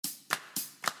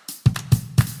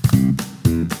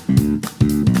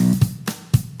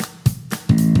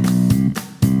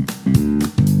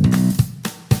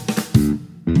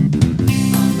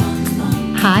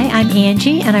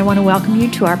Angie, and I want to welcome you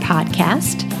to our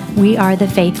podcast. We are the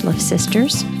Faith Lift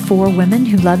Sisters, 4 women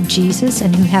who love Jesus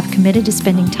and who have committed to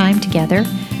spending time together,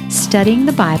 studying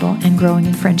the Bible, and growing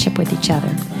in friendship with each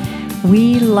other.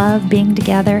 We love being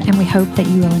together, and we hope that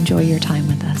you will enjoy your time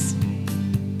with us.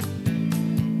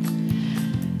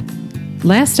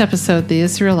 Last episode, the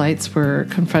Israelites were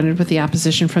confronted with the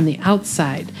opposition from the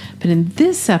outside. But in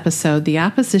this episode, the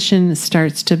opposition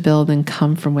starts to build and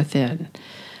come from within.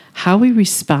 How we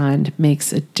respond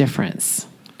makes a difference.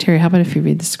 Terry, how about if you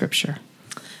read the scripture?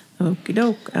 Okie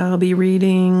doke. I'll be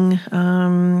reading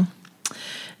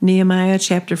Nehemiah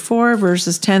chapter 4,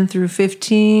 verses 10 through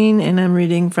 15, and I'm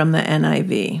reading from the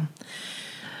NIV.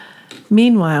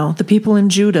 Meanwhile, the people in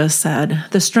Judah said,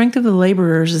 "The strength of the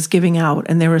laborers is giving out,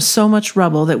 and there is so much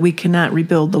rubble that we cannot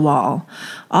rebuild the wall."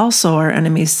 Also, our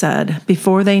enemies said,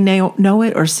 "Before they know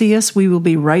it or see us, we will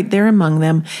be right there among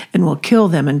them, and will kill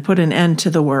them and put an end to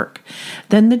the work."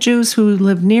 Then the Jews who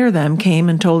lived near them came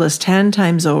and told us 10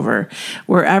 times over,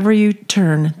 "Wherever you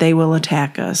turn, they will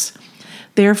attack us."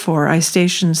 Therefore, I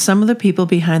stationed some of the people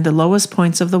behind the lowest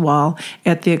points of the wall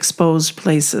at the exposed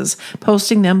places,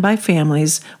 posting them by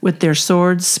families with their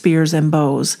swords, spears, and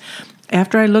bows.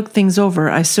 After I looked things over,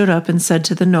 I stood up and said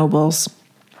to the nobles,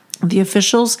 the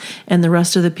officials, and the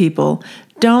rest of the people,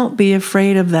 "Don't be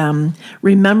afraid of them.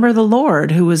 Remember the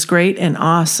Lord, who is great and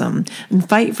awesome, and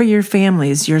fight for your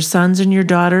families, your sons and your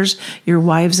daughters, your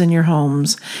wives and your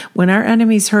homes." When our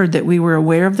enemies heard that we were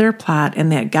aware of their plot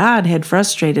and that God had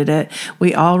frustrated it,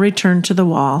 we all returned to the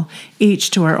wall,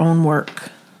 each to our own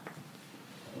work.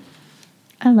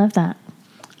 I love that.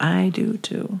 I do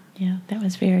too. Yeah, that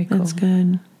was very cool. That's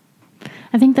good.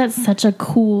 I think that's such a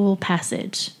cool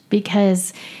passage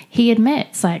because he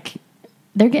admits, like,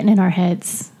 they're getting in our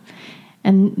heads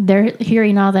and they're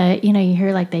hearing all the, you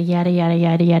hear like the yada, yada,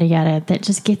 yada, yada, yada that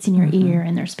just gets in your ear,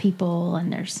 and there's people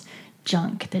and there's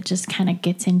junk that just kind of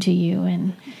gets into you.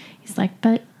 And he's like,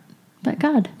 but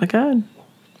God. But God.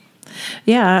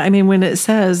 Yeah, I mean, when it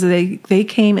says they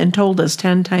came and told us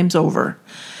 10 times over,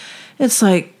 it's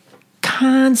like,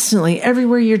 constantly,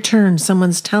 everywhere you turn,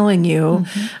 someone's telling you,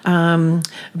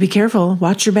 be careful,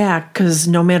 watch your back, because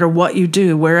no matter what you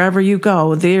do, wherever you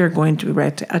go, they're going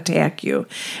to attack you.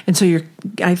 And so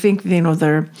I think,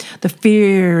 the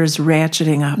fear is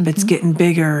ratcheting up. It's getting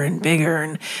bigger and bigger,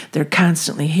 and they're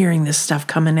constantly hearing this stuff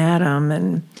coming at them.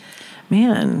 And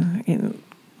man,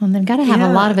 Well, they've got to have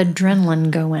a lot of adrenaline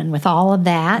going with all of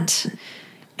that,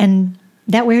 and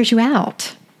that wears you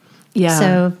out. Yeah.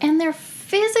 So, And they're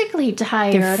physically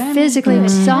tired. they're physically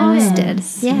exhausted.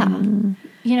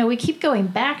 Yeah. We keep going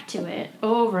back to it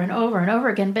over and over and over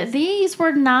again, but these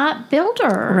were not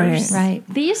builders. Right.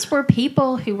 These were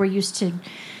people who were used to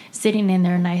sitting in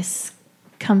their nice,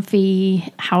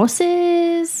 comfy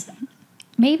houses.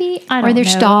 Maybe, I don't know. Or their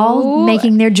stall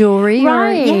making their jewelry.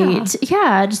 Right.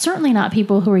 Yeah, certainly not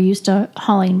people who are used to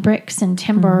hauling bricks and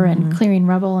timber and clearing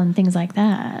rubble and things like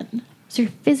that. So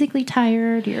you're physically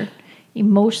tired, you're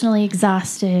emotionally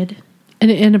exhausted.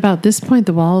 And about this point,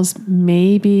 the wall is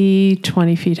maybe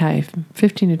 20 feet high,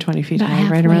 15 to 20 feet high,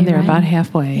 right around there, about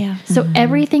halfway. Yeah. So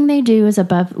everything they do is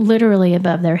literally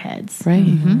above their heads. Right.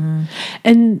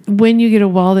 And when you get a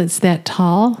wall that's that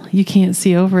tall, you can't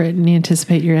see over it and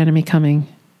anticipate your enemy coming.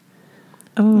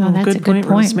 Oh, that's a good point,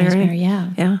 Rosemary. Yeah.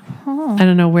 I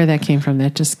don't know where that came from.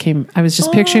 That just came. I was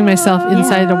just picturing myself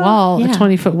inside a wall, a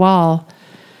 20-foot wall.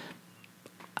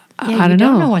 Yeah, you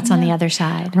don't know what's on the other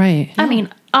side. Right. I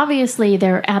mean, obviously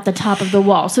they're at the top of the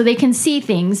wall, so they can see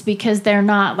things because they're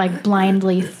not like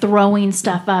blindly throwing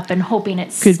stuff up and hoping it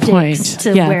Good sticks point.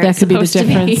 to where that it's could be the supposed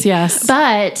to difference. Yes.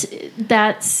 But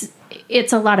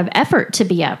it's a lot of effort to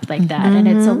be up like that, and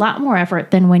it's a lot more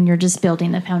effort than when you're just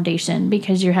building the foundation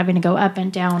because you're having to go up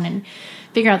and down and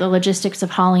figure out the logistics of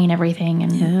hauling everything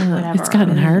and whatever. It's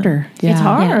gotten harder. Yeah. It's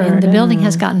hard. Yeah, and the building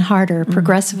has gotten harder,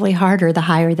 progressively harder, the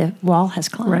higher the wall has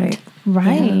climbed.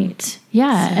 Right.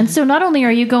 Yeah. And so not only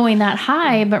are you going that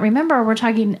high, but remember, we're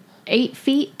talking 8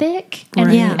 feet thick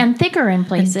and thicker in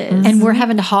places. And we're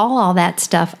having to haul all that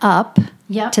stuff up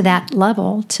Yep. to that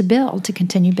level to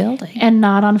continue building. And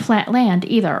not on flat land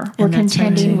either. We're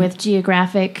contending with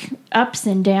geographic ups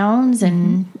and downs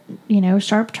and,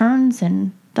 sharp turns,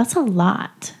 and that's a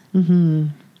lot.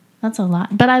 That's a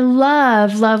lot. But I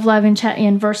love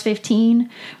in verse 15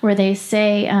 where they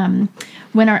say,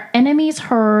 when our enemies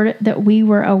heard that we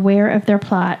were aware of their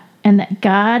plot and that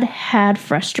God had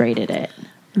frustrated it.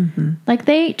 Like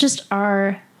they just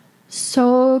are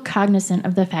so cognizant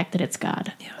of the fact that it's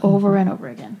God over and over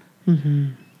again.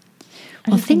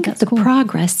 Well, think of the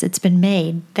progress that's been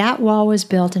made. That wall was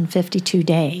built in 52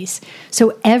 days.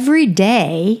 So every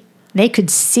day they could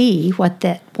see what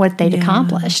they'd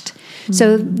accomplished.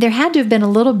 So there had to have been a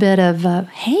little bit of,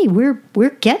 hey, we're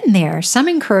getting there. Some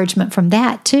encouragement from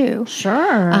that too.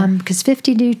 Sure. Because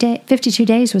 52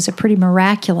 days was a pretty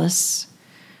miraculous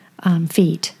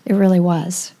feat. It really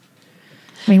was.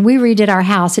 I mean, we redid our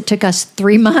house. It took us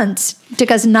 3 months. It took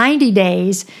us 90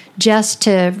 days just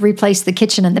to replace the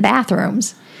kitchen and the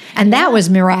bathrooms. And that was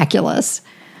miraculous.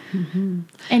 Mm-hmm.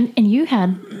 And you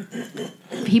had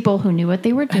people who knew what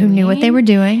they were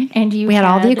doing. And we had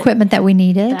all the equipment that we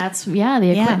needed.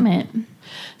 The equipment.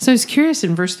 So I was curious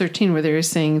in verse 13 where they were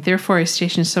saying, therefore I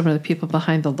stationed some of the people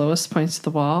behind the lowest points of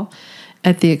the wall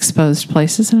at the exposed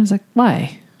places. And I was like,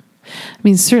 why? I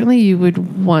mean, certainly you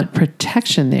would want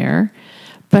protection there,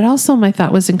 but also my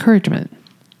thought was encouragement.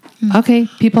 Mm-hmm. Okay,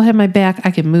 people have my back.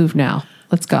 I can move now.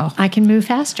 Let's go. I can move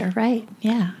faster, right?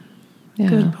 Yeah.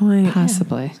 Good point.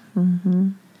 Possibly. Yeah. Mm-hmm.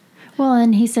 Well,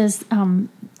 and he says, I'm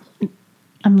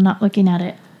not looking at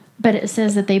it, but it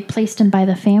says that they placed him by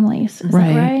the families. Is that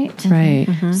right? Right.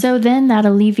 Mm-hmm. So then that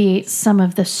alleviates some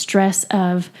of the stress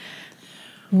of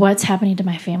what's happening to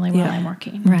my family while I'm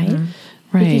working. Right. Mm-hmm.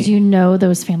 Right. Because you know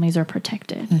those families are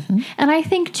protected. Mm-hmm. And I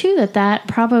think, too, that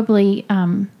probably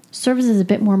serves as a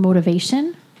bit more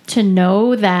motivation to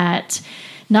know that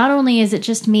not only is it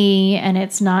just me and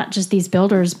it's not just these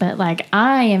builders, but like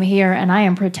I am here and I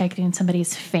am protecting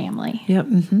somebody's family. Yep.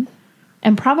 Mm-hmm.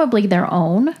 And probably their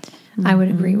own. I would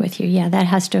agree with you. Yeah, that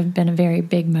has to have been a very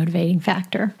big motivating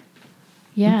factor.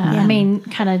 Yeah. I mean,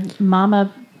 kind of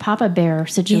mama, papa bear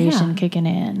situation kicking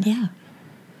in. Yeah.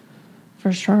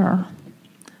 For sure.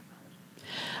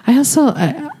 I also,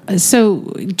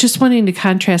 so just wanting to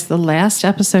contrast, the last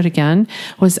episode again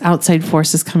was outside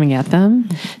forces coming at them.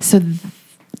 So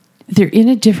they're in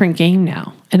a different game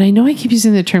now. And I know I keep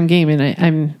using the term game, and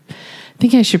I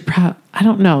think I should, I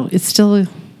don't know. It's still,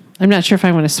 I'm not sure if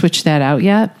I want to switch that out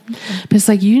yet. But it's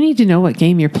like, you need to know what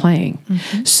game you're playing.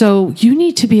 Mm-hmm. So you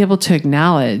need to be able to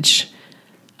acknowledge,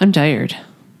 I'm tired.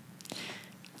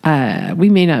 We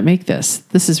may not make this.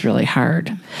 This is really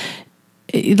hard.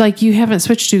 Like you haven't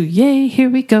switched to, yay, here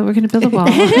we go, we're going to build a wall.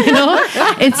 You know?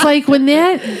 It's like when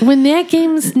that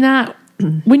game's not,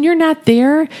 when you're not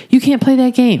there, you can't play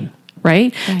that game,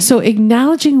 right? So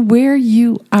acknowledging where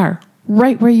you are,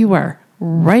 right where you are,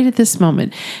 right at this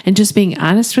moment, and just being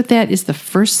honest with that is the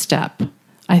first step,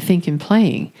 I think, in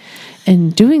playing.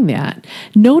 And doing that,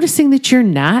 noticing that you're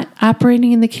not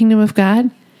operating in the kingdom of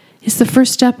God is the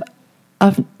first step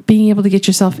of being able to get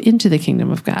yourself into the kingdom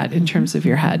of God in terms of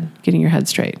your head, getting your head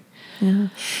straight. Yeah.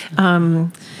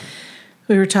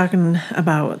 We were talking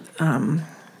about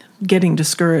getting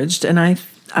discouraged, and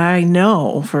I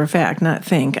know for a fact, not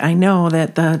think, I know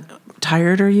that the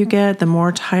tireder you get, the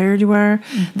more tired you are,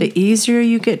 the easier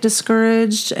you get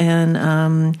discouraged, and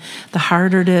the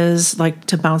harder it is like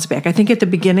to bounce back. I think at the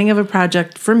beginning of a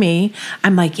project for me,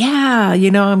 I'm like, yeah,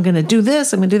 I'm going to do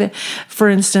this, I'm going to do that. For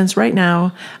instance, right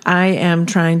now, I am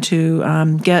trying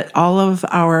to get all of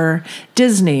our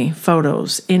Disney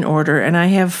photos in order, and I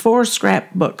have 4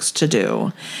 scrapbooks to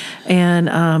do.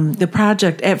 And the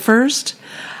project, at first,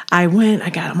 I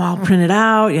got them all printed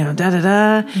out,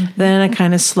 Then I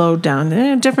kind of slowed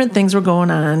down. Different things were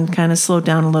going on, kind of slowed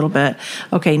down a little bit.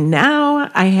 Okay, now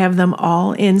I have them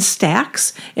all in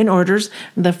stacks, in orders.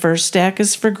 The first stack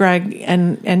is for Greg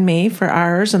and me, for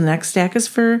ours, and the next stack is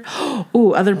for,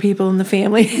 other people in the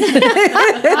family.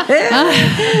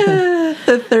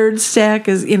 The third stack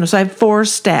is, so I have 4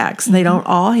 stacks. They don't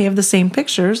all have the same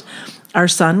pictures. Our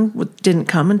son didn't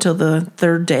come until the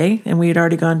 3rd day, and we had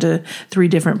already gone to 3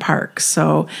 different parks.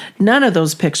 So none of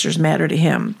those pictures matter to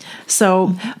him.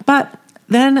 So, but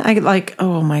then I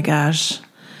oh my gosh,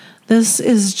 this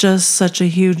is just such a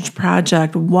huge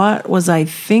project. What was I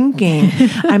thinking?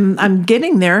 I'm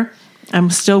getting there. I'm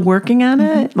still working on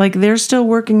it. Like they're still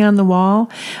working on the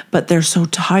wall, but they're so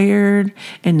tired,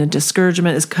 and the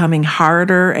discouragement is coming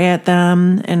harder at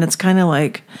them. And it's kind of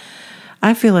like,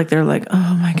 I feel like they're like,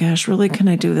 oh my gosh, really? Can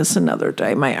I do this another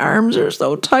day? My arms are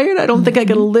so tired. I don't think I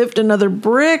can lift another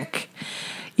brick,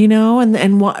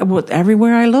 and what,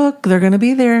 everywhere I look, they're going to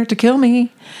be there to kill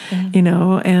me,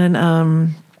 and I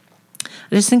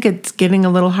just think it's getting a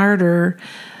little harder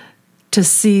to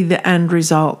see the end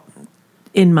result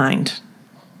in mind.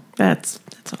 That's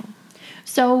all.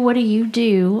 So what do you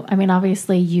do? I mean,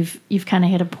 obviously you've kind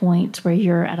of hit a point where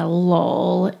you're at a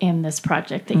lull in this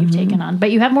project that you've taken on,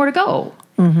 but you have more to go.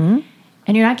 Mm-hmm.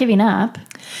 And you're not giving up.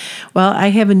 Well, I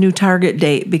have a new target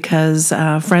date because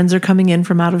friends are coming in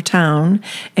from out of town,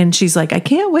 and she's like, I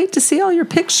can't wait to see all your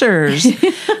pictures.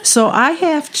 So I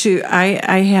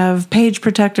have page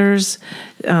protectors,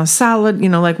 solid,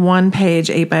 like one page,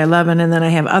 8 by 11, and then I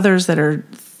have others that are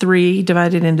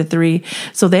divided into 3.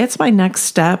 So that's my next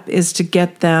step, is to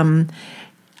get them.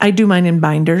 I do mine in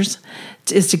binders,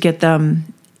 is to get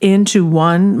them into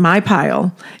my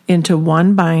pile, into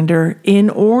one binder in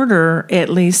order, at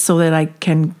least, so that I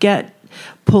can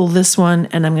pull this one,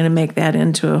 and I'm going to make that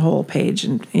into a whole page,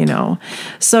 and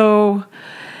so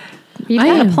You've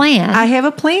got a plan. I have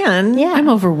a plan. Yeah. I'm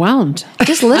overwhelmed.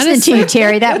 Just listening to you,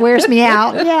 Terry, that wears me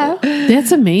out. Yeah.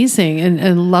 That's amazing.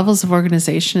 And levels of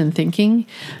organization and thinking.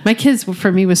 My kids,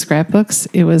 for me, with scrapbooks,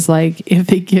 it was like, if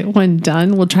they get one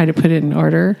done, we'll try to put it in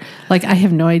order. Like, I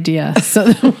have no idea. So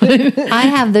I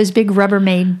have those big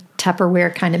Rubbermaid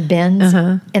Tupperware kind of bins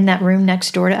in that room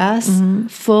next door to us,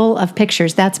 full of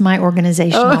pictures. That's my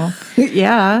organizational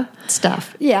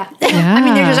stuff. Yeah. I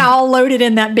mean, they're just all loaded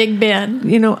in that big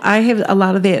bin. I have a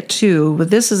lot of that too, but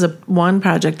this is one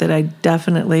project that I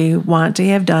definitely want to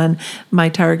have done. My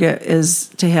target is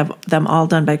to have them all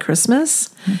done by Christmas,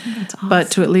 That's awesome. but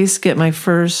to at least get my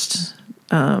first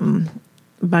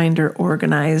binder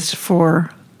organized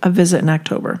for a visit in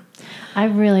October. I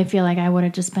really feel like I would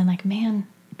have just been like, man,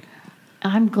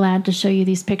 I'm glad to show you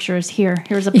these pictures.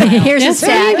 Here's a pile. Here's a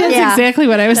stack. That's exactly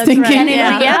what I was thinking. Right. And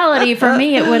in reality, for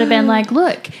me, it would have been like,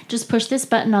 look, just push this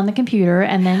button on the computer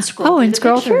and then scroll through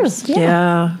the pictures.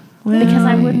 Yeah. Well, Because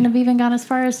I wouldn't have even gone as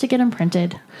far as to get them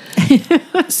printed.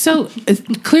 So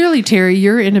clearly, Terry,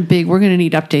 you're in we're going to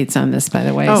need updates on this, by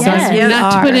the way. Oh, so yes.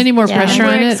 not to put any more pressure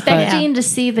on We're it. expecting to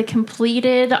see the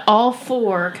completed, all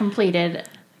 4 completed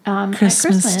at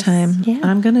Christmas time. Yeah.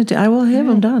 I will have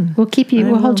them done.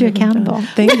 We'll hold you accountable.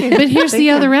 Thank you. But here's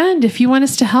the other end. If you want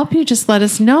us to help you, just let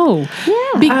us know.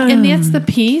 Yeah. And that's the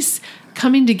piece.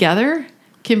 Coming together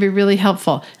can be really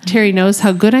helpful. Terry knows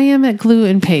how good I am at glue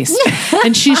and paste.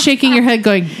 And she's shaking her head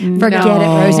going, Forget it,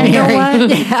 Rosemary. You know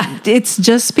what? It's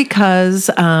just because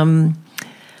I'm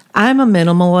a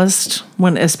minimalist,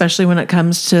 especially when it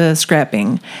comes to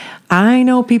scrapping. I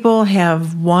know people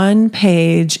have one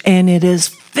page and it is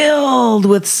filled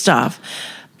with stuff.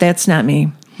 That's not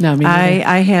me. No, me neither.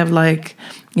 I have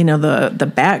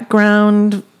the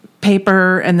background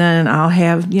paper, and then I'll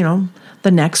have, the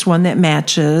next one that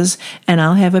matches, and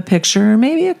I'll have a picture,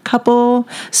 maybe a couple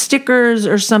stickers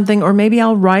or something, or maybe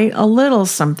I'll write a little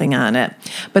something on it.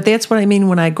 But that's what I mean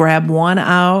when I grab one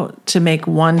out to make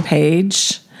one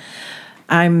page.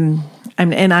 And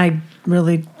I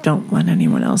really don't want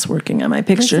anyone else working on my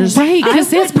pictures. Right, because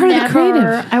that's part of the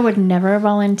creative. I would never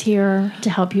volunteer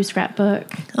to help you scrapbook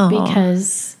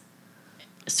because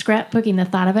scrapbooking, the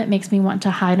thought of it makes me want to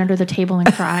hide under the table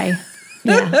and cry.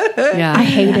 Yeah. I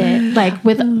hate it, like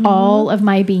with all of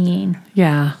my being.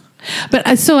 Yeah.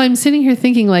 But so I'm sitting here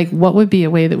thinking, like, what would be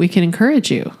a way that we can encourage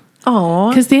you? Oh,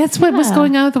 Because that's what was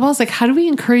going on with the walls. Like, how do we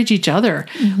encourage each other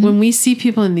when we see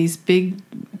people in these big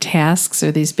tasks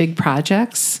or these big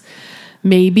projects?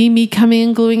 Maybe me coming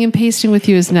and gluing and pasting with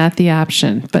you is not the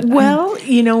option. But well,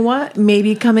 you know what?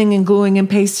 Maybe coming and gluing and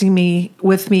pasting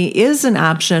with me is an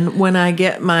option when I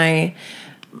get my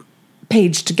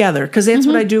page together, because that's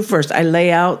what I do first. I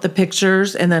lay out the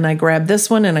pictures, and then I grab this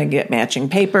one and I get matching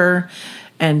paper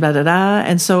and blah-da-da.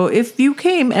 And so if you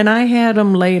came and I had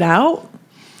them laid out,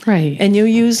 right, and you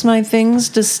use my things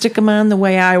to stick them on the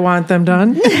way I want them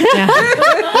done.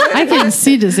 I can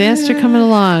see disaster coming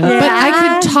along, but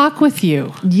I could talk with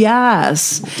you.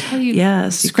 Yes. Tell you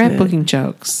Yes. you scrapbooking could.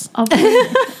 jokes.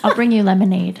 I'll bring you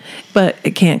lemonade. But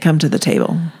it can't come to the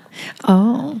table.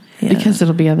 Oh. Yeah. Because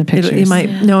it'll be on the pictures. It might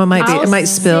it might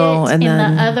spill, sit and in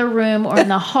then the other room or in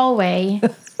the hallway,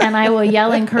 and I will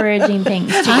yell encouraging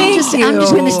things to you. I'm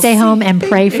just going to stay home and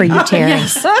pray for you, Terry.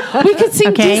 we could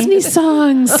sing Disney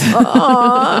songs.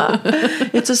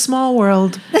 it's a small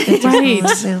world. Right.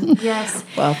 Yes.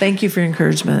 Well, thank you for your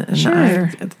encouragement. And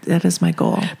Sure. that is my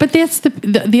goal. But that's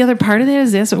the other part of that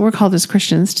is that's what we're called as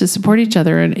Christians, to support each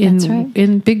other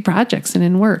in big projects and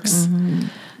in works.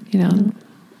 You know.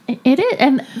 It is,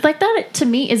 and like that to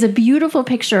me is a beautiful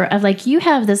picture of like you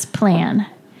have this plan,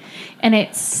 and it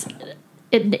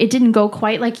didn't go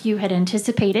quite like you had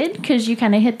anticipated because you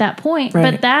kind of hit that point. Right.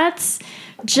 But that's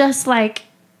just like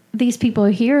these people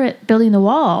here at Building the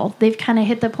Wall. They've kind of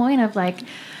hit the point of like,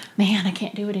 man, I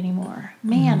can't do it anymore.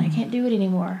 Man, I can't do it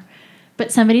anymore.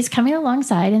 But somebody's coming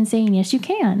alongside and saying, yes, you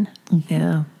can.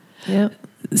 Yeah. Yep.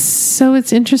 So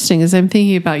it's interesting as I'm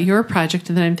thinking about your project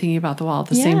and then I'm thinking about the wall at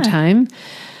the same time.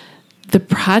 The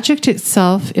project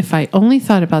itself, if I only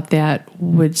thought about that,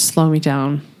 would slow me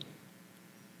down.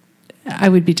 I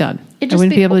would be done. I wouldn't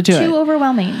be able to do it. Too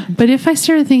overwhelming. But if I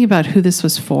started thinking about who this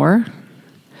was for,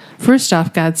 first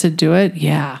off, God said, do it.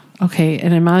 Yeah. Okay.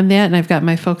 And I'm on that and I've got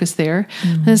my focus there.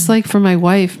 And it's like for my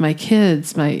wife, my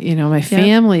kids, my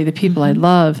family, the people I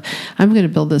love, I'm going to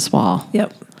build this wall.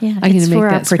 Yep. Yeah, I'm it's going to for make our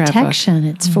that scrapbook. protection.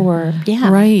 It's for,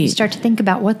 Right. You start to think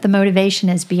about what the motivation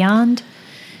is beyond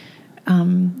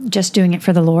just doing it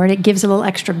for the Lord. It gives a little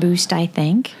extra boost, I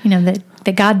think.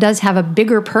 That God does have a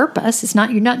bigger purpose.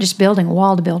 You're not just building a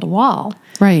wall to build a wall.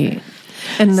 Right.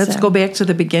 And let's go back to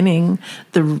the beginning.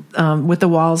 With the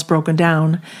walls broken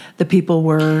down, the people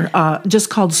were just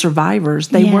called survivors.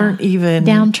 They weren't even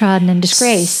downtrodden and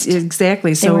disgraced.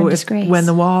 Exactly. So when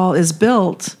the wall is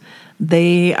built,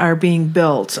 they are being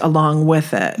built along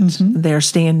with it. Mm-hmm. They're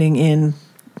standing in,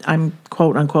 I'm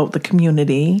quote unquote, the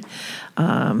community.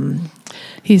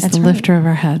 He's the lifter of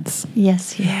our heads.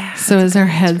 Yes. Yeah. So as our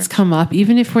heads come up,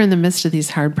 even if we're in the midst of these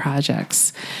hard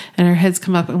projects, and our heads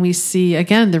come up and we see,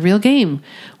 again, the real game,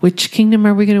 which kingdom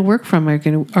are we going to work from? Are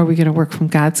we going to work from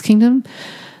God's kingdom?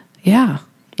 Yeah.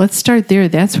 Let's start there.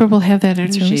 That's where we'll have that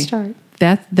energy. That's where we start.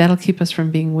 That'll keep us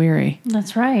from being weary.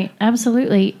 That's right.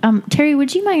 Absolutely. Terry,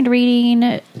 would you mind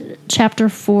reading chapter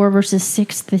 4, verses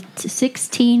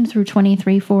 16 through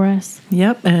 23 for us?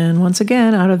 Yep. And once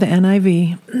again, out of the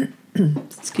NIV.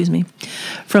 Excuse me.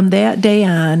 From that day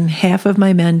on, half of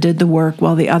my men did the work,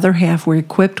 while the other half were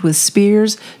equipped with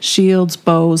spears, shields,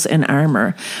 bows, and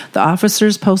armor. The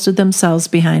officers posted themselves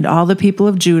behind all the people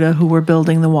of Judah who were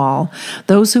building the wall.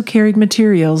 Those who carried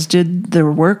materials did their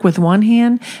work with one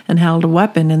hand and held a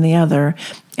weapon in the other.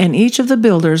 And each of the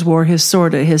builders wore his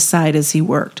sword at his side as he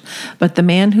worked. But the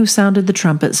man who sounded the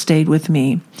trumpet stayed with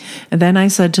me. And then I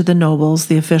said to the nobles,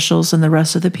 the officials, and the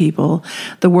rest of the people,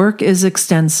 the work is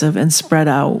extensive and spread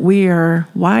out. We are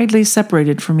widely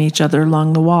separated from each other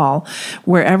along the wall.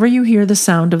 Wherever you hear the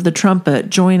sound of the trumpet,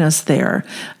 join us there.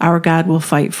 Our God will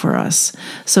fight for us.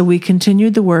 So we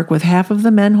continued the work with half of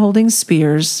the men holding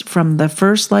spears from the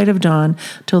first light of dawn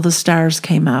till the stars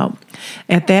came out.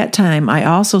 At that time, I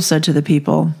also said to the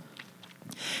people,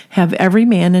 have every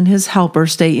man and his helper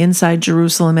stay inside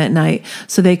Jerusalem at night,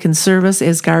 so they can serve us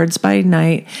as guards by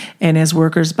night and as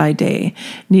workers by day.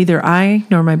 Neither I,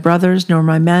 nor my brothers, nor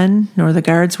my men, nor the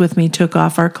guards with me took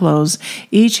off our clothes.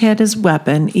 Each had his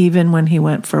weapon, even when he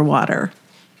went for water.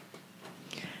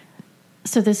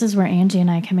 So this is where Angie and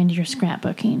I come into your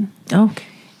scrapbooking. Okay.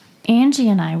 Angie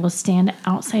and I will stand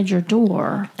outside your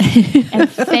door and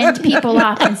fend people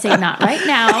off and say, not right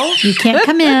now. You can't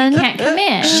come in. Can't come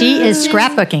in. She is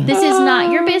scrapbooking. This is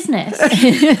not your business.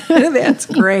 That's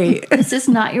great. This is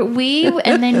not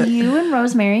and then you and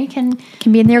Rosemary can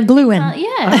be in there gluing. Yeah.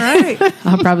 All right.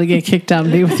 I'll probably get kicked out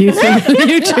and be with you too.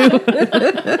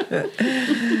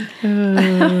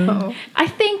 I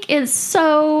think it's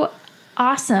so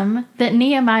awesome that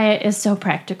Nehemiah is so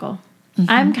practical. Mm-hmm.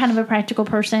 I'm kind of a practical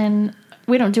person.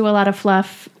 We don't do a lot of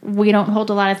fluff. We don't hold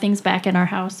a lot of things back in our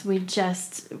house. We're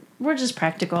just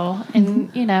practical. And,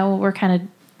 we're kind of,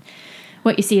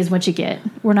 what you see is what you get.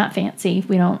 We're not fancy.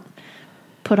 We don't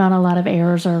put on a lot of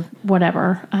airs or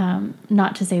whatever.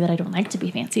 Not to say that I don't like to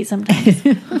be fancy sometimes.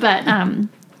 But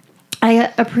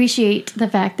I appreciate the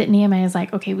fact that Nehemiah is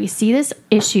like, okay, we see this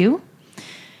issue.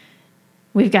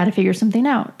 We've got to figure something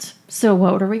out. So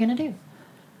what are we going to do?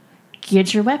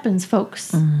 Get your weapons,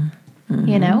 folks. Mm-hmm.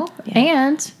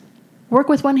 And work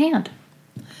with one hand.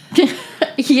 Right.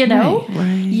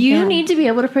 You need to be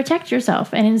able to protect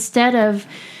yourself. And instead of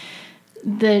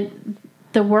the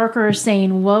worker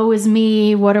saying, woe is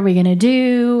me, what are we going to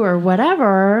do, or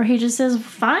whatever, he just says,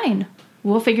 fine,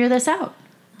 we'll figure this out.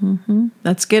 Mm-hmm.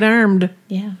 Let's get armed.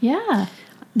 Yeah.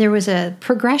 There was a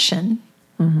progression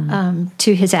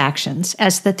to his actions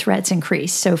as the threats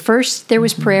increased. So first there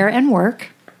was prayer and work.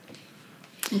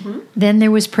 Mm-hmm. Then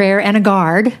there was prayer and a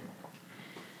guard.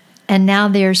 And now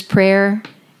there's prayer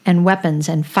and weapons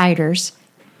and fighters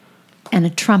and a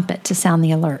trumpet to sound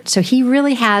the alert. So he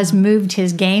really has moved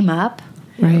his game up.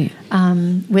 Right.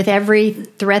 With every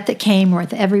threat that came or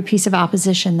with every piece of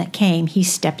opposition that came, he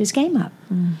stepped his game up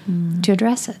to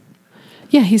address it.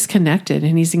 Yeah, he's connected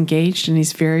and he's engaged and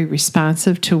he's very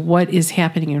responsive to what is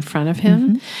happening in front of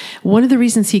him. Mm-hmm. One of the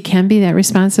reasons he can be that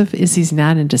responsive is he's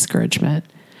not in discouragement.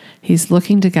 He's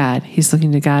looking to God.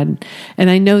 And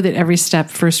I know that every step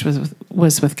first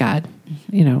was with God.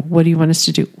 What do you want us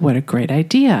to do? What a great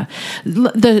idea.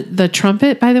 The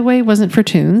trumpet, by the way, wasn't for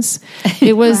tunes.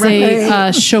 It was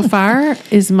a shofar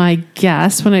is my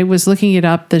guess. When I was looking it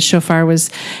up, the shofar was,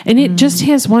 and it just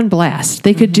has one blast.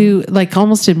 They could do like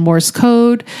almost in Morse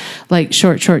code, like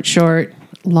short,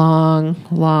 long.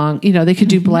 They could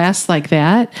do blasts like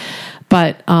that.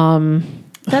 But,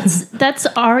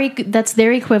 that's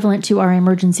their equivalent to our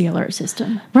emergency alert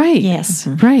system. Right. Yes.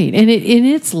 Right. And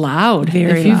it's loud.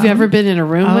 Very if you've loud. ever been in a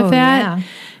room with that,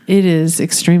 It is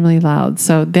extremely loud.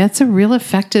 So that's a real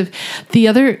effective.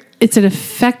 It's an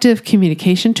effective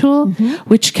communication tool,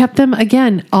 which kept them,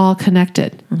 again, all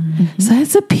connected. So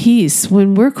that's a piece.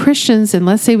 When we're Christians, and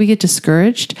let's say we get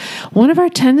discouraged, one of our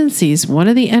tendencies, one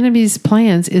of the enemy's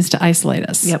plans is to isolate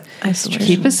us. Yep. Isolation.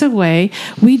 Keep us away.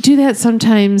 We do that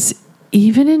sometimes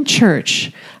even in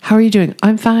church. How are you doing?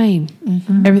 I'm fine.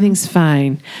 Everything's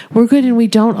fine. We're good, and we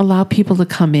don't allow people to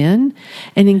come in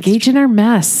and engage in our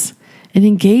mess and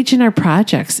engage in our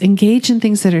projects, engage in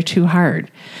things that are too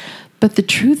hard. But the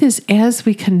truth is, as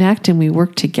we connect and we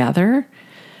work together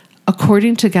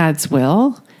according to God's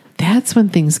will, that's when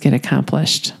things get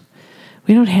accomplished.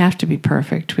 We don't have to be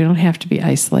perfect. We don't have to be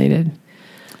isolated.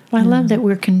 Well, I love that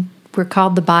we're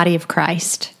called the body of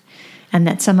Christ, and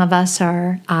that some of us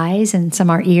are eyes and some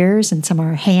are ears and some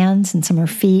are hands and some are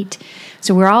feet.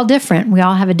 So we're all different. We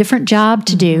all have a different job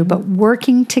to do, but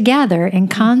working together in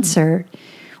concert,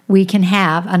 we can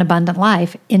have an abundant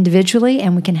life individually,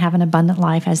 and we can have an abundant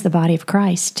life as the body of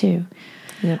Christ too.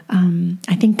 Yep.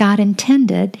 I think God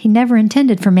he never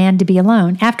intended for man to be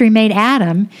alone. After he made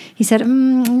Adam, he said,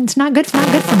 it's not good for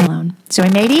him alone. So he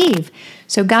made Eve.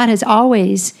 So God has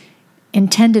always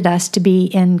intended us to be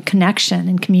in connection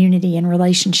and community and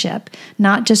relationship,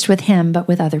 not just with him, but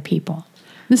with other people.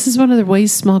 This is one of the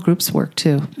ways small groups work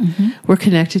too. We're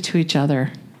connected to each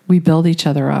other. We build each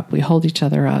other up. We hold each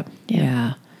other up.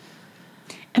 Yeah.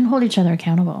 And hold each other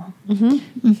accountable.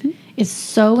 It's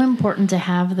so important to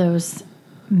have those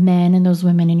men and those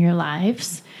women in your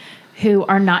lives who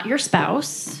are not your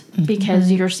spouse, because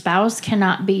your spouse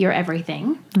cannot be your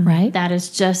everything. Right. That is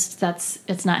just,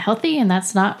 it's not healthy, and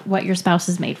that's not what your spouse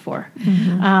is made for.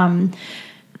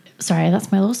 Sorry,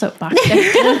 that's my little soapbox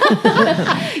there.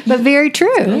 But very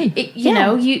true.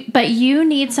 You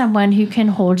need someone who can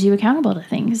hold you accountable to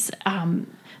things.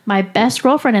 My best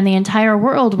girlfriend in the entire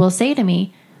world will say to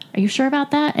me, "Are you sure about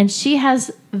that?" And she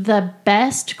has the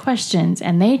best questions,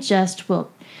 and they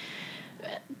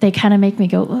kind of make me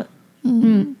go,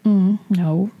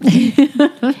 no.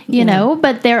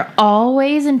 But they're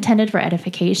always intended for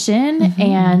edification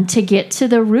and to get to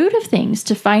the root of things,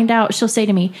 to find out. She'll say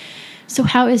to me, "So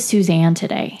how is Suzanne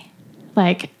today?"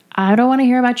 Like, I don't want to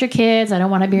hear about your kids. I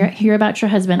don't want to hear about your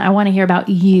husband. I want to hear about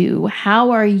you. How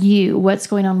are you? What's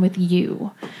going on with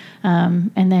you?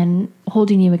 And then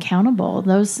holding you accountable.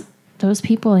 Those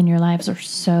people in your lives are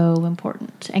so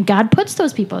important. And God puts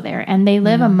those people there, and they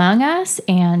live among us.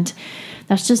 And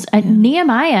that's just,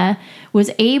 Nehemiah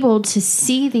was able to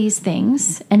see these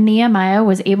things, and Nehemiah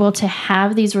was able to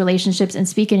have these relationships and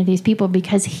speak into these people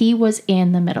because he was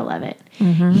in the middle of it.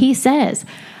 He says,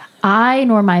 "I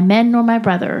nor my men nor my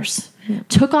brothers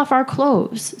took off our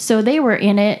clothes." So they were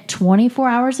in it 24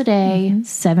 hours a day,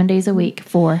 7 days a week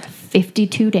for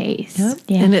 52 days. Yep.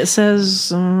 Yeah. And it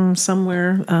says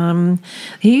somewhere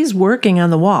he's working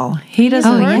on the wall. He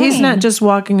doesn't. He's not just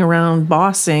walking around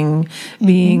bossing,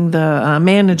 being the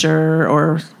manager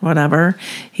or whatever.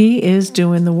 He is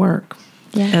doing the work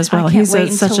as well. He's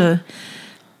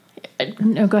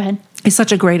No, go ahead. He's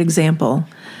such a great example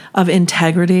of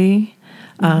integrity,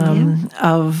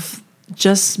 of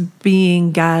just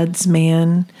being God's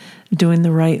man, doing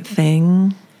the right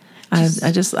thing.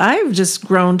 I've just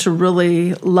grown to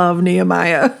really love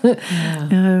Nehemiah.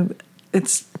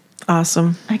 It's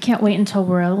awesome. I can't wait until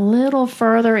we're a little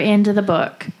further into the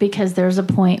book, because there's a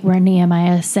point where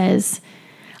Nehemiah says,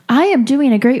 "I am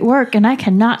doing a great work and I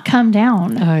cannot come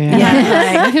down." Oh yeah,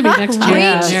 that could be next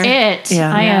Preach it.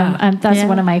 Yeah. I am. That's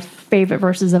one of my favorite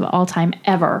verses of all time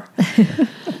ever.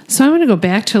 So I want to go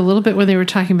back to a little bit when they were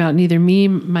talking about neither me,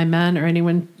 my men, or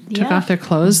anyone took off their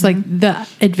clothes. Like, the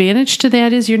advantage to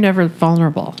that is you're never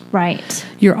vulnerable. Right.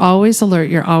 You're always alert.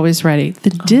 You're always ready.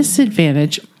 The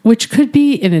disadvantage, which could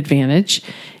be an advantage,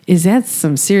 is that's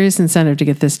some serious incentive to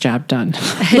get this job done.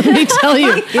 Let me tell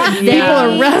you,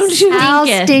 people around you, how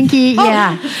stinky.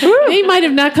 they might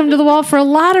have not come to the wall for a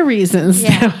lot of reasons.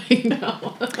 Yeah.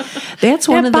 That's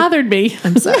one that bothered me.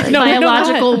 I'm sorry.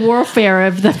 Biological warfare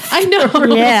of the. I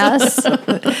know. Yes.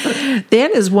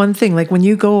 That is one thing. Like, when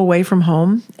you go away from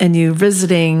home and you're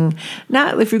visiting,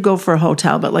 not if you go for a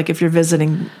hotel, but like if you're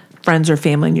visiting friends or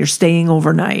family and you're staying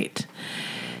overnight,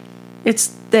 it's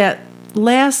that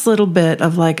last little bit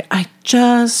of like, I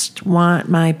just want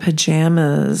my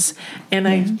pajamas and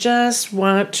I just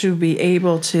want to be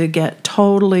able to get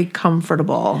totally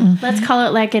comfortable. Let's call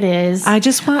it like it is. I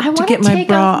just want to wanna get my take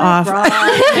bra off.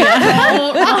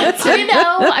 I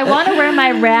want to wear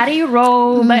my ratty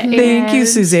robe. Thank you,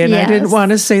 Suzanne. Yes. I didn't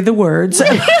want to say the words.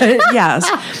 Yes.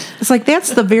 It's like,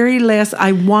 that's the very last.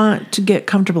 I want to get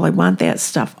comfortable. I want that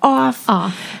stuff off.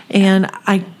 And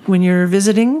when you're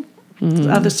visiting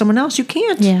someone else. You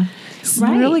can't. Yeah. You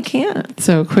really can't.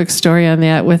 So, quick story on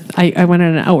that. I went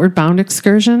on an Outward Bound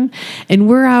excursion, and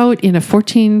we're out in a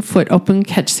 14-foot open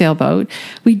catch sailboat.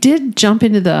 We did jump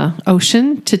into the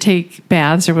ocean to take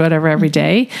baths or whatever every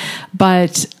day,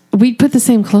 but we put the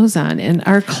same clothes on, and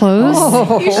our clothes.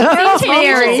 You should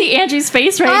see Angie's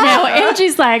face right now.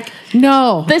 Angie's like,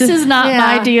 no, this is not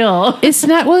my deal. It's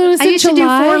not. Well, it was I in used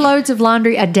July. to do 4 loads of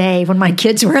laundry a day when my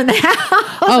kids were in the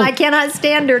house. I cannot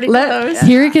stand dirty clothes.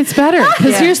 Here it gets better,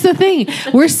 because here's the thing: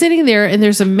 we're sitting there, and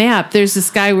there's a map. There's this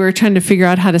guy. We were trying to figure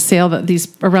out how to sail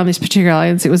around these particular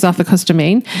islands. It was off the coast of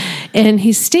Maine, and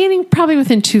he's standing probably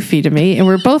within 2 feet of me, and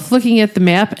we're both looking at the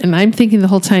map, and I'm thinking the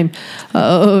whole time,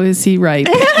 "Oh, is he ripe?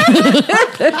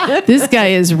 This guy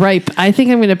is ripe. I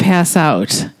think I'm going to pass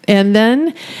out." And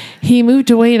then he moved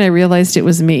away, and I realized it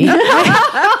was me.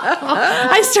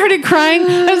 I started crying.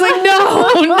 I was like,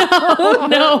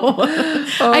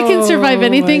 no. I can survive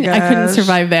anything. I couldn't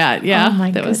survive that. Yeah,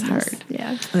 that was hard.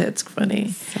 Yeah, that's funny.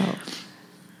 So.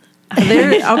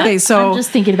 So I'm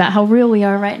just thinking about how real we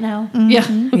are right now.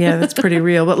 Yeah, that's pretty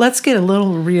real. But let's get a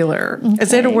little realer. Okay.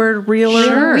 Is that a word, realer?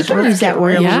 Sure, we can use that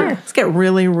word. Let's get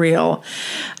really real.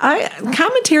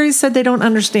 Commentaries said they don't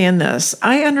understand this.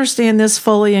 I understand this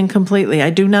fully and completely. I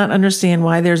do not understand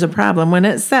why there's a problem when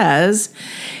it says,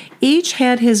 each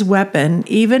had his weapon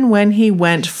even when he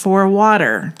went for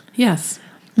water. Yes.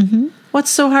 Mm-hmm.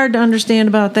 What's so hard to understand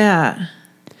about that?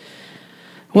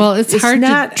 Well, it's hard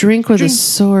to drink with a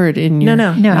sword in your... No.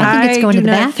 I think it's going to the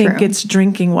bathroom. I think it's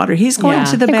drinking water. He's going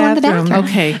to the bathroom.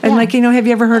 Okay. And have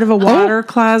you ever heard of a water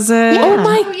closet? Oh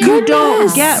my goodness. You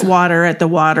don't get water at the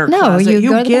water closet.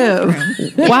 You give.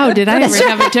 Wow, did I ever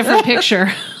have a different picture?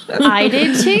 I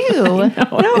did too.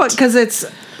 No, because it's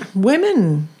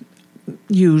women.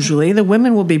 Usually, the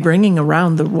women will be bringing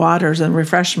around the waters and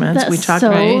refreshments. That's we talk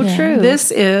so about true. This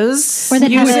is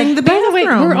using the bathroom. By the way,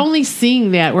 we're only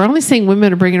seeing that. We're only saying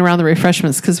women are bringing around the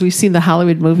refreshments because we've seen the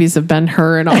Hollywood movies of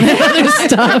Ben-Hur and all that other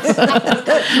stuff.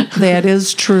 That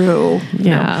is true.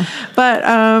 Yeah. But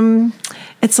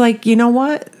it's like, you know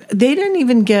what? They didn't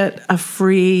even get a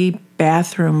free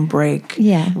bathroom break.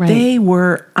 Yeah, right. They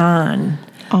were on.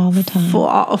 All the time.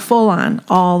 Full on,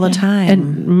 all the time.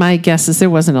 And my guess is there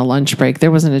wasn't a lunch break.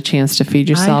 There wasn't a chance to feed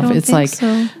yourself. I don't it's think like,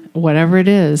 so. Whatever it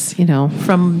is,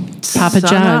 from Papa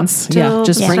John's. Yeah,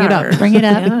 just bring it up. Bring it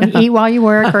up. Eat while you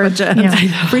work, or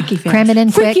Freaky fast. cram it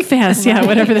in quick. Freaky fast, yeah,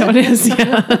 whatever that one is.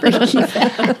 Yeah. Freaky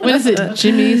fast. What is it?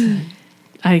 Jimmy's?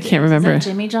 I can't remember. Is that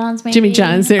Jimmy John's, maybe? Jimmy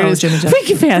John's. There it is. Jimmy John's.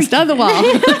 Freaky fast on the wall.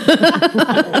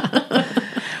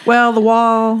 Well, the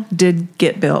wall did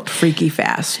get built freaky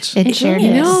fast. It sure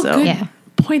did. Good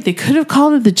point. They could have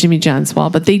called it the Jimmy John's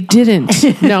wall, but they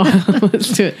didn't. No, let's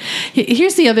do it.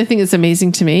 Here's the other thing that's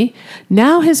amazing to me.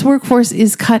 Now his workforce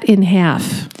is cut in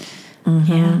half.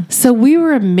 Mm-hmm. Yeah. So we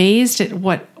were amazed at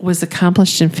what was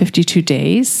accomplished in 52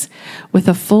 days with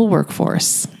a full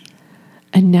workforce.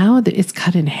 And now it's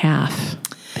cut in half.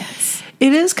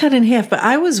 It is cut in half, but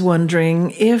I was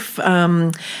wondering if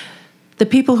the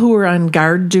people who are on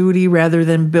guard duty rather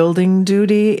than building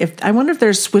duty, I wonder if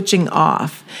they're switching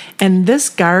off. And this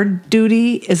guard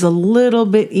duty is a little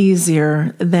bit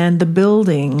easier than the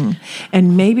building.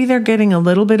 And maybe they're getting a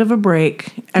little bit of a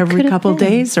break every couple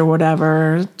days or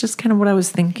whatever. Just kind of what I was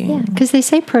thinking. Yeah, because they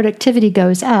say productivity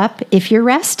goes up if you're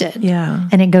rested. Yeah.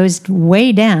 And it goes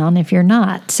way down if you're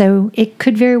not. So it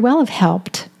could very well have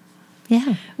helped.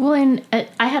 Yeah. Well, and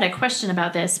I had a question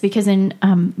about this because in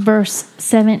verse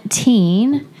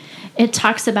 17, it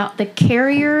talks about the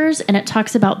carriers and it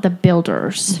talks about the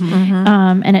builders.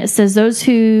 Mm-hmm. And it says those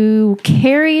who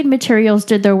carried materials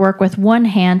did their work with one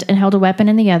hand and held a weapon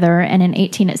in the other. And in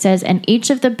 18, it says, and each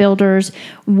of the builders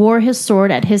wore his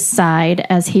sword at his side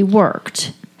as he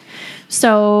worked.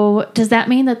 So does that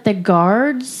mean that the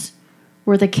guards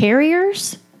were the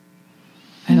carriers?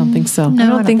 I don't think so. No, I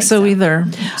don't think so either.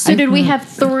 So did we have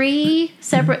 3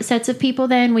 separate sets of people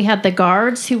then? We had the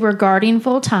guards who were guarding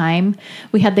full time.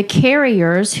 We had the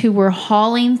carriers who were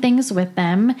hauling things with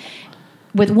them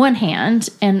with one hand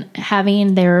and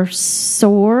having their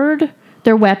sword,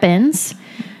 their weapons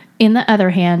in the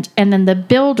other hand. And then the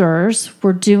builders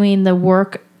were doing the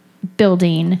work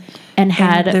building and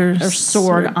had their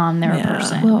sword on their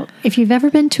person. Well, if you've ever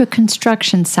been to a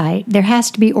construction site, there has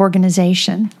to be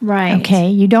organization. Right. Okay.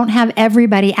 You don't have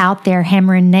everybody out there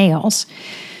hammering nails.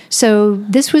 So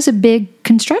this was a big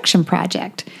construction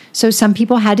project. So some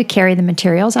people had to carry the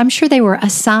materials. I'm sure they were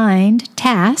assigned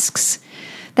tasks.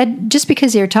 That just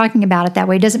because they're talking about it that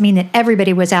way doesn't mean that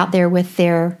everybody was out there with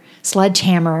their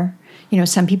sledgehammer.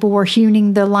 Some people were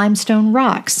hewing the limestone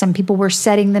rocks. Some people were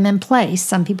setting them in place.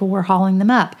 Some people were hauling them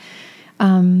up.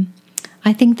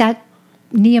 I think that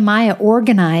Nehemiah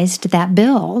organized that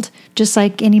build just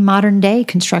like any modern day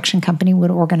construction company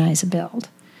would organize a build.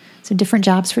 So different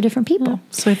jobs for different people.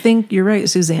 So I think you're right,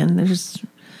 Suzanne. There's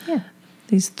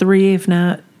these three, if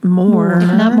not more.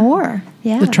 Not more.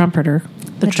 Yeah. The trumpeter.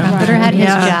 The trumpeter had his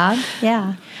job.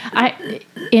 Yeah.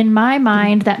 In my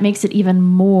mind, that makes it even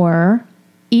more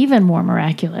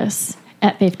miraculous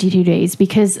at 52 days,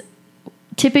 because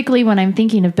typically when I'm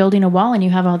thinking of building a wall and you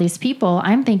have all these people,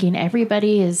 I'm thinking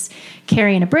everybody is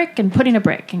carrying a brick and putting a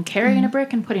brick and carrying a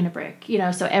brick and putting a brick,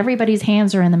 so everybody's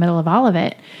hands are in the middle of all of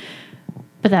it.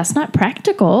 But that's not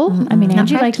practical. I mean,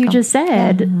 Angie, like you just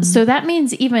said. So that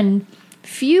means even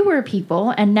fewer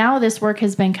people, and now this work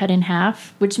has been cut in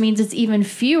half, which means it's even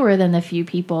fewer than the few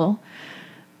people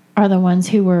are the ones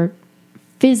who were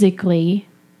physically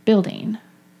building.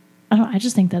 I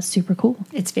just think that's super cool.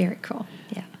 It's very cool.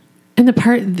 Yeah. And the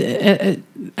part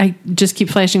I just keep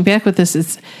flashing back with this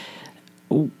is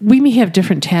we may have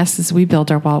different tasks as we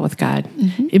build our wall with God.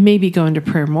 Mm-hmm. It may be going to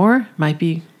prayer more, might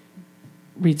be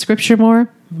read scripture more,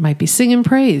 might be singing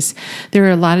praise. There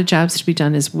are a lot of jobs to be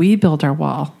done as we build our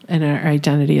wall and our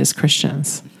identity as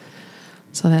Christians.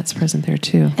 So that's present there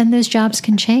too. And those jobs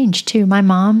can change too. My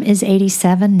mom is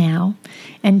 87 now,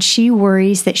 and she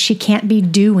worries that she can't be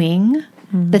doing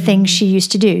the things she used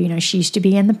to do. She used to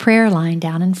be in the prayer line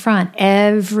down in front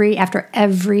after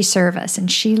every service,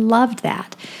 and she loved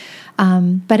that.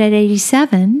 But at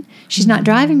 87, she's not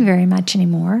driving very much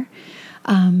anymore.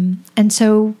 And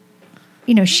so,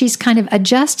 she's kind of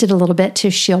adjusted a little bit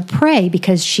to she'll pray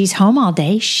because she's home all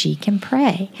day. She can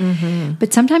pray. Mm-hmm.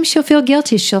 But sometimes she'll feel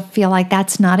guilty. She'll feel like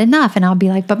that's not enough. And I'll be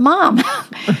like, but Mom,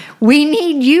 we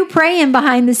need you praying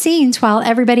behind the scenes while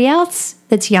everybody else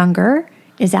that's younger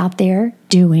is out there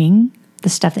doing the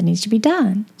stuff that needs to be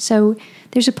done. So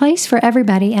there's a place for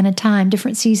everybody and a time,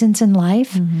 different seasons in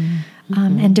life,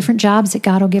 and different jobs that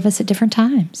God will give us at different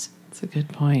times. That's a good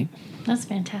point. That's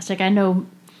fantastic. I know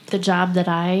the job that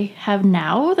I have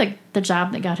now, the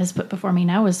job that God has put before me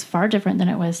now, is far different than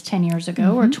it was 10 years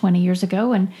ago or 20 years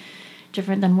ago, and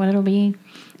different than what it'll be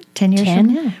 10 years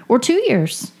from now. Or 2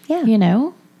 years. Yeah.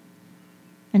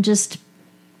 And just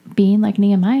being like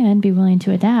Nehemiah and be willing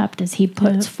to adapt as he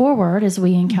puts forward, as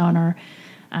we encounter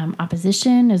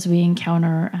opposition, as we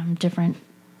encounter different,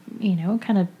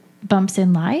 kind of bumps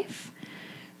in life,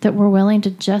 that we're willing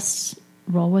to just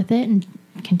roll with it and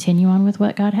continue on with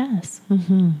what God has.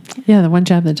 Mm-hmm. Yeah, the one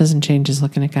job that doesn't change is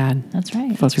looking at God. That's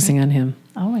right. Focusing on Him.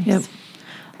 Always. Yep.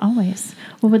 Always.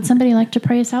 Well, would somebody like to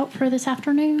pray us out for this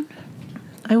afternoon?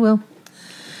 I will.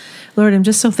 Lord, I'm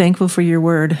just so thankful for your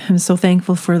word. I'm so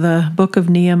thankful for the book of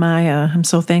Nehemiah. I'm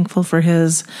so thankful for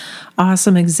his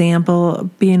awesome example,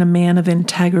 being a man of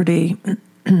integrity,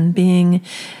 being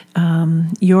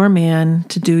your man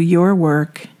to do your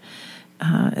work,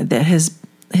 that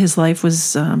his life was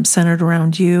centered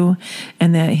around you,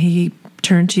 and that he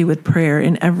turned to you with prayer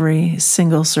in every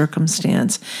single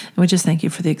circumstance. And we just thank you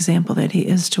for the example that he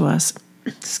is to us.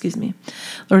 Excuse me.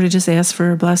 Lord, I just ask for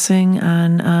a blessing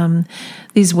on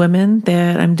these women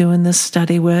that I'm doing this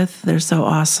study with. They're so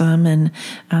awesome. And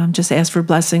just ask for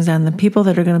blessings on the people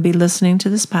that are going to be listening to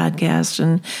this podcast.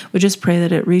 And we just pray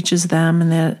that it reaches them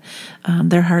and that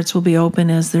their hearts will be open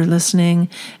as they're listening,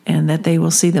 and that they will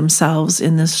see themselves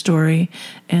in this story,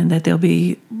 and that they'll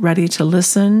be ready to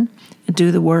listen and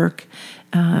do the work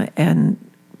and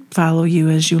follow you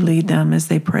as you lead them as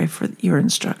they pray for your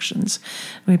instructions.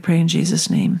 We pray in Jesus'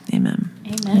 name. Amen.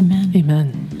 Amen.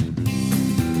 Amen.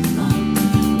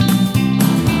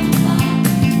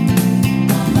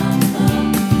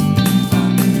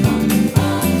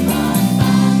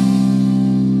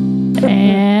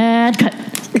 And cut.